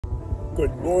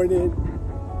good morning,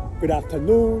 good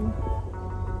afternoon,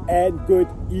 and good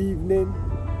evening.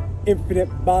 Infinite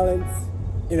balance,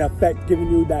 in effect, giving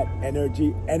you that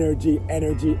energy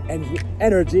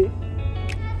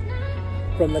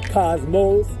from the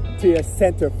cosmos to your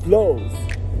center flows.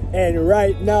 And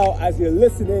right now, as you're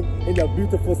listening in the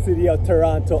beautiful city of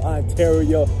Toronto,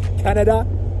 Ontario, Canada,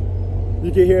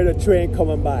 you can hear the train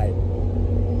coming by,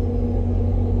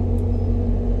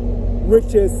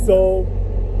 which is so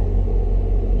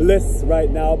bliss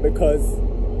right now, because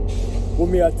what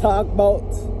we are talking about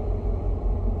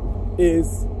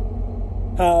is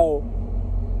how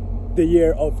the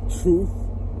year of truth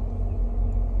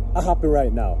are happening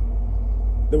right now.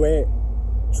 The way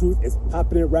truth is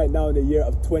happening right now in the year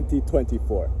of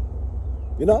 2024.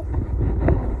 You know?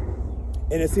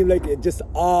 And it seemed like it just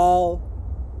all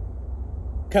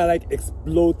kind of like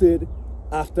exploded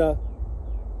after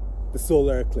the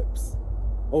solar eclipse.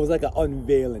 It was like an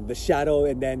unveiling, the shadow,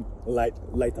 and then light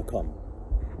to come.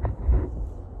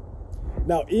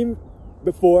 Now, even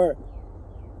before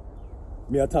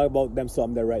me, I'll talk about them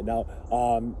something there right now.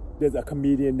 There's a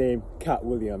comedian named Cat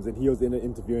Williams, and he was in an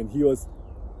interview, and he was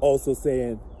also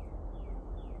saying,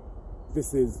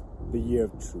 this is the year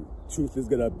of truth. Truth is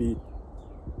gonna be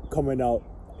coming out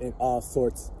in all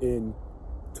sorts in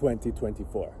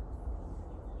 2024.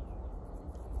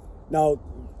 Now,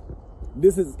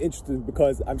 this is interesting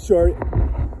because I'm sure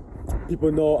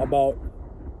people know about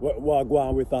what going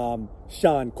on with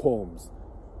Sean Combs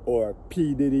or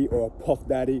P. Diddy or Puff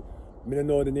Daddy. I don't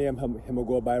know the name him will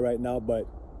go by right now, but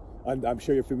I'm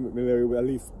sure you're familiar with at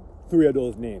least 3 of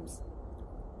those names.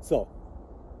 So,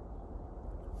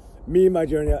 me in my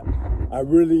journey, I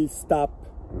really stopped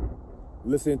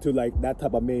listening to like that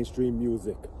type of mainstream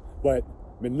music. But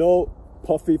I know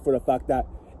Puffy for the fact that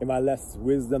in my less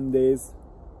wisdom days,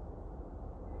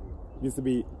 used to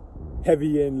be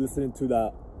heavy in listening to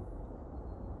the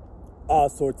all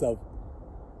sorts of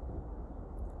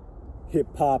hip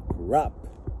hop, rap,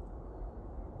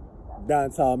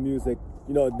 dancehall music,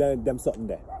 you know, them something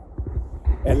there.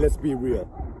 And let's be real,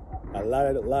 a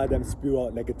lot of them spew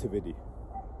out negativity.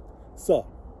 So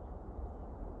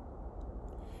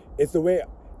it's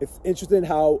interesting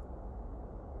how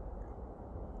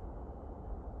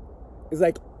it's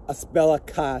like a spell of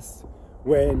cast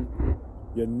when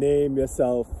you name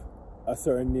yourself a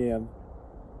certain name,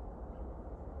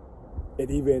 and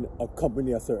even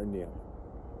accompany a certain name.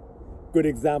 Good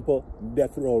example,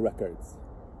 Death Row Records,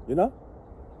 you know?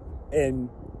 And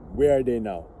where are they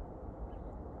now?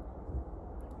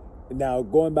 Now,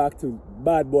 going back to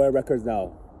Bad Boy Records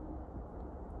now,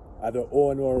 either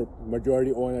own or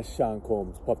majority owner Sean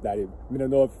Combs, Puff Daddy. I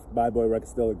don't know if Bad Boy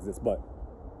Records still exists, but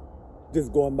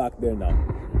just going back there now.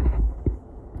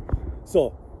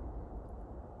 So,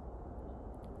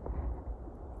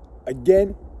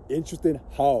 again, interesting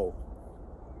how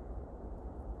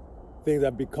things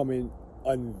are becoming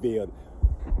unveiled.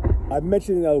 I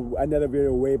mentioned in another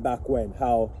video way back when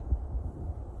how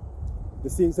there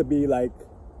seems to be like,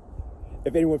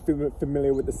 if anyone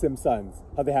familiar with The Simpsons,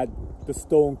 how they had the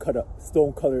stone cutters,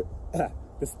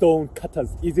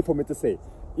 easy for me to say,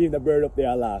 even the bird up there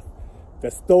I laugh.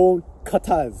 The stone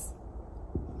cutters.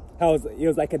 How it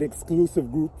was like an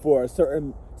exclusive group for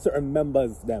certain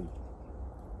members them.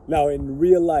 Now in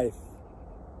real life,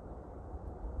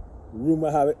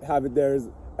 rumor have it there's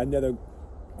another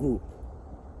group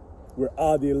where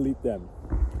all the elite them.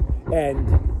 And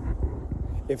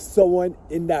if someone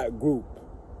in that group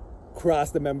cross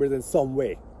the members in some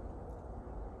way,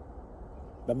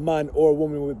 the man or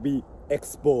woman would be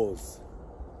exposed.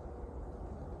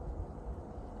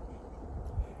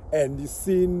 And you're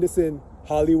seeing this in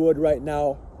Hollywood right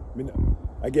now.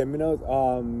 Again,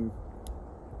 I'm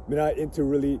not into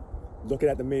really looking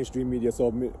at the mainstream media, so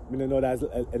I don't know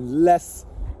that unless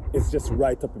it's just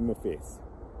right up in my face.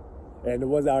 And the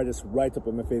ones that are just right up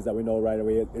in my face that we know right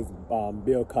away is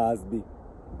Bill Cosby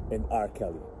and R.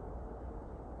 Kelly.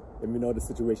 And we know the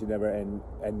situation never end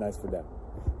nice for them.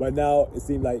 But now it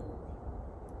seems like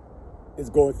it's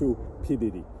going through P.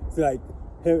 Diddy. It's like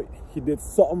he did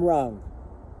something wrong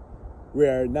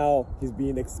where now he's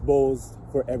being exposed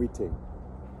for everything.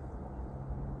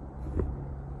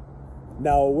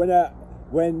 Now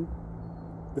when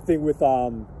the thing with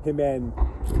him and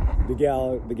the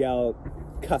gal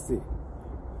Cassie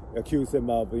accused him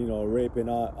of, you know, raping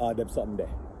all them something there.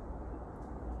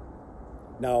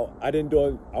 Now, I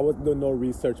wasn't doing no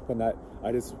research on that.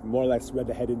 I just more or less read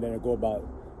the heading there and go about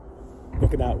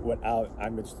looking at what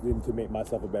I'm interested in to make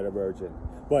myself a better version.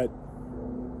 But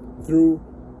through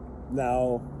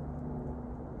now,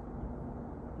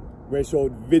 where it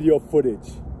showed video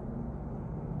footage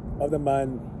of the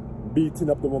man beating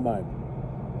up the woman.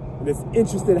 And it's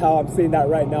interesting how I'm saying that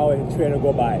right now and the train will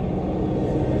go by. You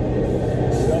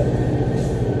know?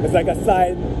 It's like a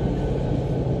sign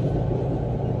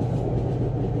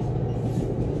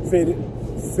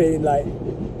saying like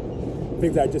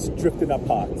things are just drifting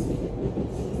apart.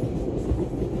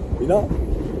 You know?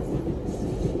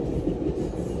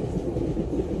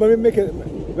 But we're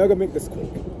gonna make this quick.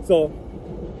 So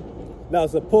now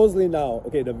supposedly now,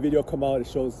 okay, the video come out, it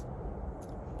shows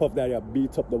Puff Daddy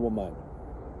beat up the woman.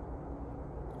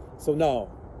 So now,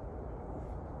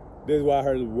 this is what I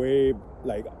heard way,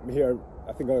 like, here,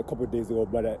 I think a couple of days ago,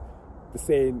 but the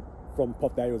saying from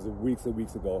Puff Daddy was weeks and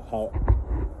weeks ago, how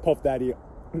Puff Daddy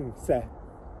said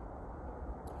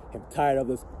him tired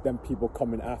of them people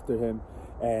coming after him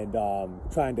and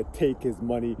trying to take his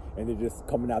money, and they're just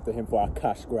coming after him for a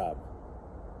cash grab.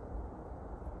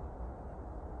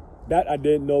 That I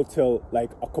didn't know till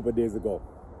like a couple of days ago.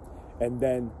 And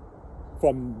then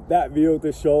from that video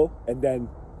to show, and then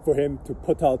for him to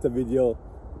put out a video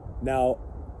now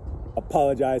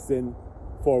apologizing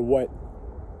for what,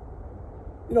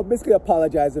 you know, basically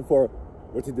apologizing for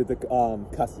what he did to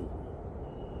Cassie.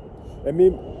 And me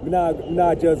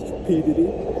not judge P. Diddy,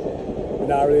 I'm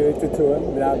not related to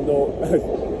him, I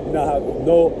have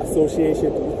no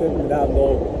association with him, I have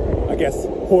no, I guess,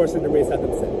 horse in the race, as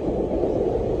them say.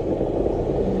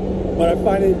 But I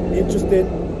find it interesting,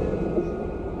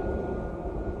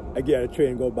 again, a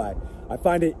train go by. I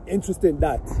find it interesting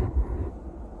that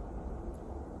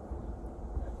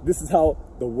this is how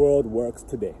the world works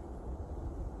today,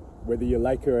 whether you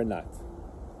like it or not.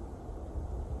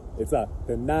 It's a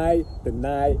deny,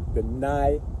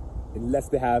 unless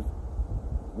they have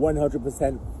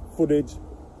 100% footage,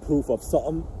 proof of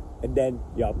something, and then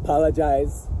you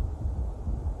apologize,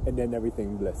 and then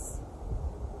everything bliss.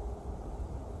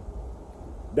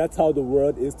 That's how the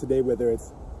world is today, whether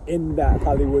it's in that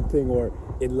Hollywood thing or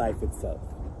in life itself.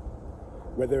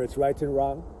 Whether it's right and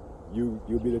wrong, you'll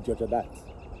be the judge of that.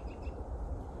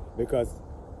 Because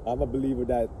I'm a believer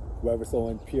that whether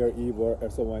someone pure evil or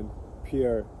someone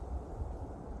pure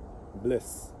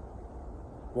bliss,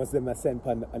 once they ascend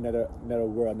upon another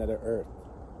world, another earth,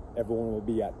 everyone will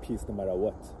be at peace no matter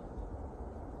what.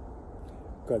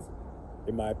 Because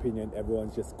in my opinion,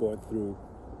 everyone's just going through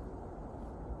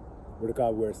what they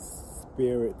call where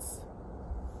spirits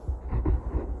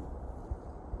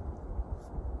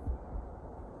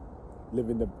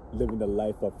living the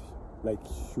life of like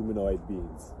humanoid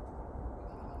beings.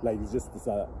 Like it's just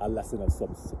a lesson of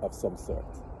some sort.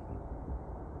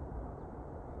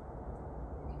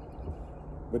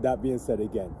 But that being said,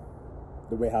 again,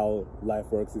 the way how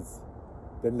life works is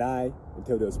deny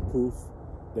until there's proof,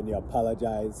 then you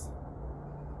apologize,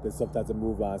 then sometimes it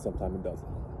move on, sometimes it doesn't.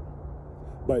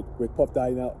 But with Puff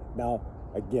Daddy now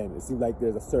again, it seems like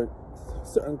there's a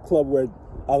certain club where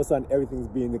all of a sudden everything's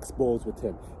being exposed with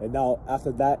him. And now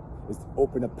after that, it's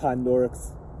open a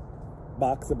Pandora's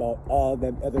box about all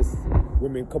them other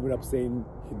women coming up saying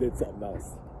he did something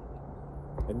else.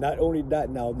 And not only that,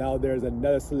 now there's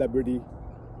another celebrity,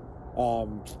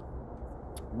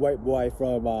 white boy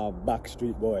from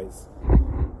Backstreet Boys.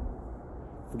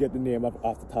 Forget the name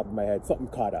off the top of my head. Something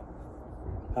Carter.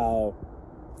 How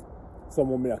some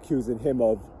woman accusing him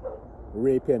of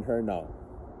raping her now.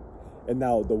 And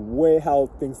now the way how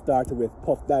things started with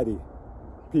Puff Daddy,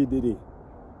 P. Diddy,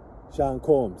 Sean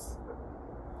Combs,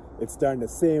 it's starting the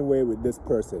same way with this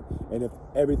person. And if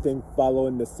everything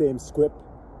following the same script,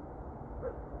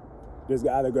 there's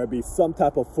either going to be some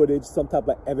type of footage, some type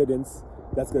of evidence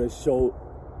that's going to show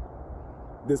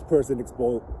this person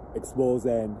exposed,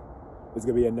 and it's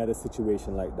going to be another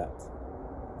situation like that.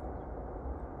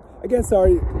 Again,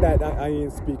 sorry that I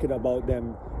ain't speaking about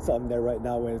them something there right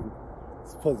now when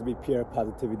it's supposed to be pure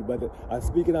positivity, but I'm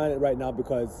speaking on it right now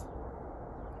because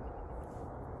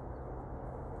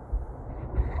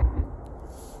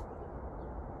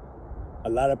a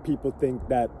lot of people think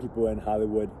that people in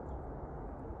Hollywood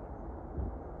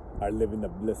are living the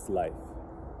bliss life.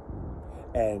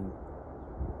 And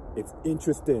it's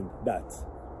interesting that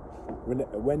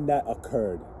when that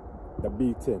occurred, the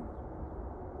beating,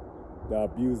 the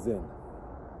abusing,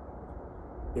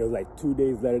 it was like 2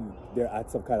 days later, they're at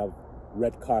some kind of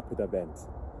red carpet event.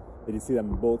 And you see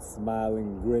them both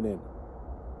smiling, grinning.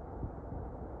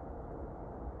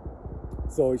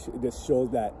 So it just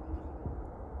shows that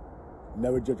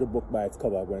never judge a book by its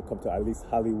cover when it comes to at least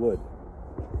Hollywood.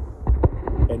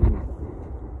 And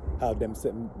how them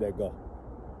sitting there go.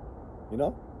 You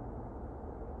know?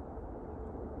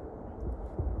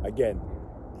 Again,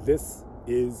 this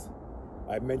is,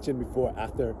 I mentioned before,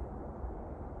 after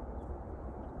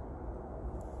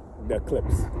the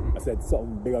eclipse. I said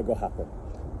something bigger gonna happen.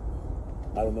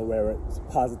 I don't know whether it's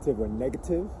positive or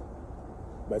negative,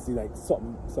 but I see like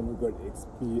something good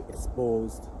be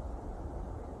exposed,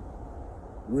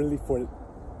 really for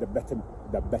the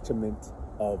betterment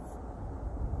of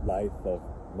life of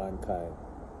mankind.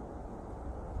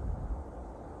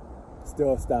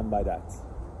 Still stand by that.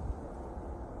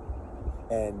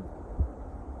 And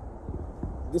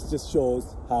this just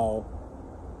shows how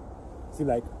it seems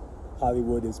like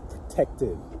Hollywood is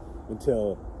protected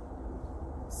until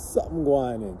something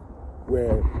going in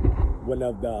where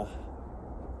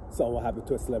something will happen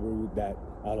to a celebrity that,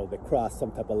 I don't know, they cross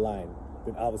some type of line,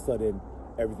 then all of a sudden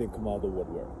everything come out of the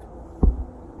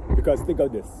woodwork. Because think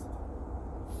of this.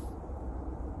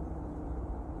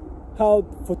 How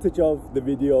footage of the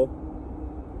video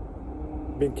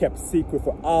been kept secret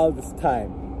for all this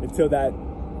time until that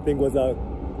thing was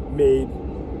made,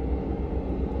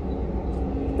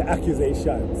 the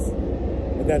accusations,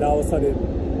 and then all of a sudden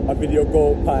a video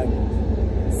go upon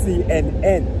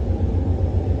CNN,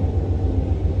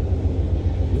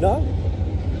 you know?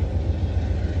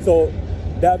 So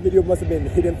that video must have been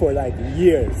hidden for like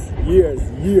years.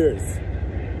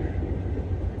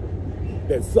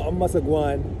 Then something must have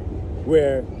gone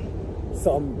where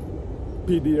some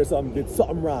PD or something did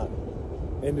something wrong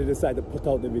and they decided to put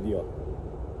out the video.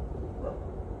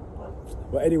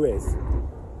 But anyways,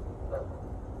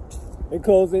 in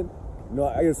closing,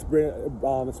 I can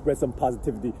spread some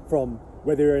positivity from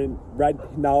whether you're right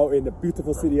now in the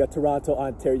beautiful city of Toronto,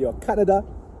 Ontario, Canada,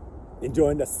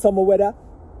 enjoying the summer weather.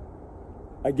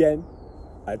 Again,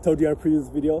 I told you in a previous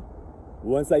video,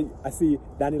 once I see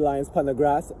dandelions on the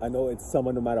grass, I know it's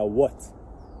summer no matter what.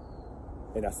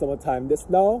 In the summertime this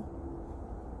now,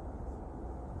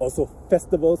 also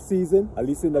festival season, at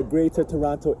least in the greater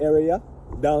Toronto area,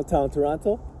 downtown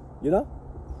Toronto, you know?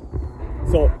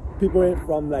 So people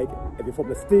from like, if you're from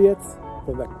the States,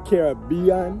 from the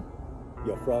Caribbean,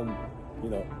 you're from,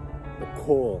 the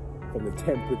cold, from the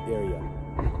temperate area.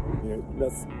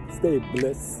 Stay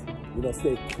bliss,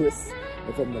 stay crisp.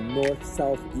 And from the north,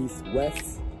 south, east,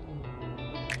 west,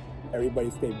 everybody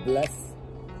stay blessed,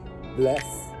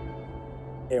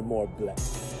 and more blessed.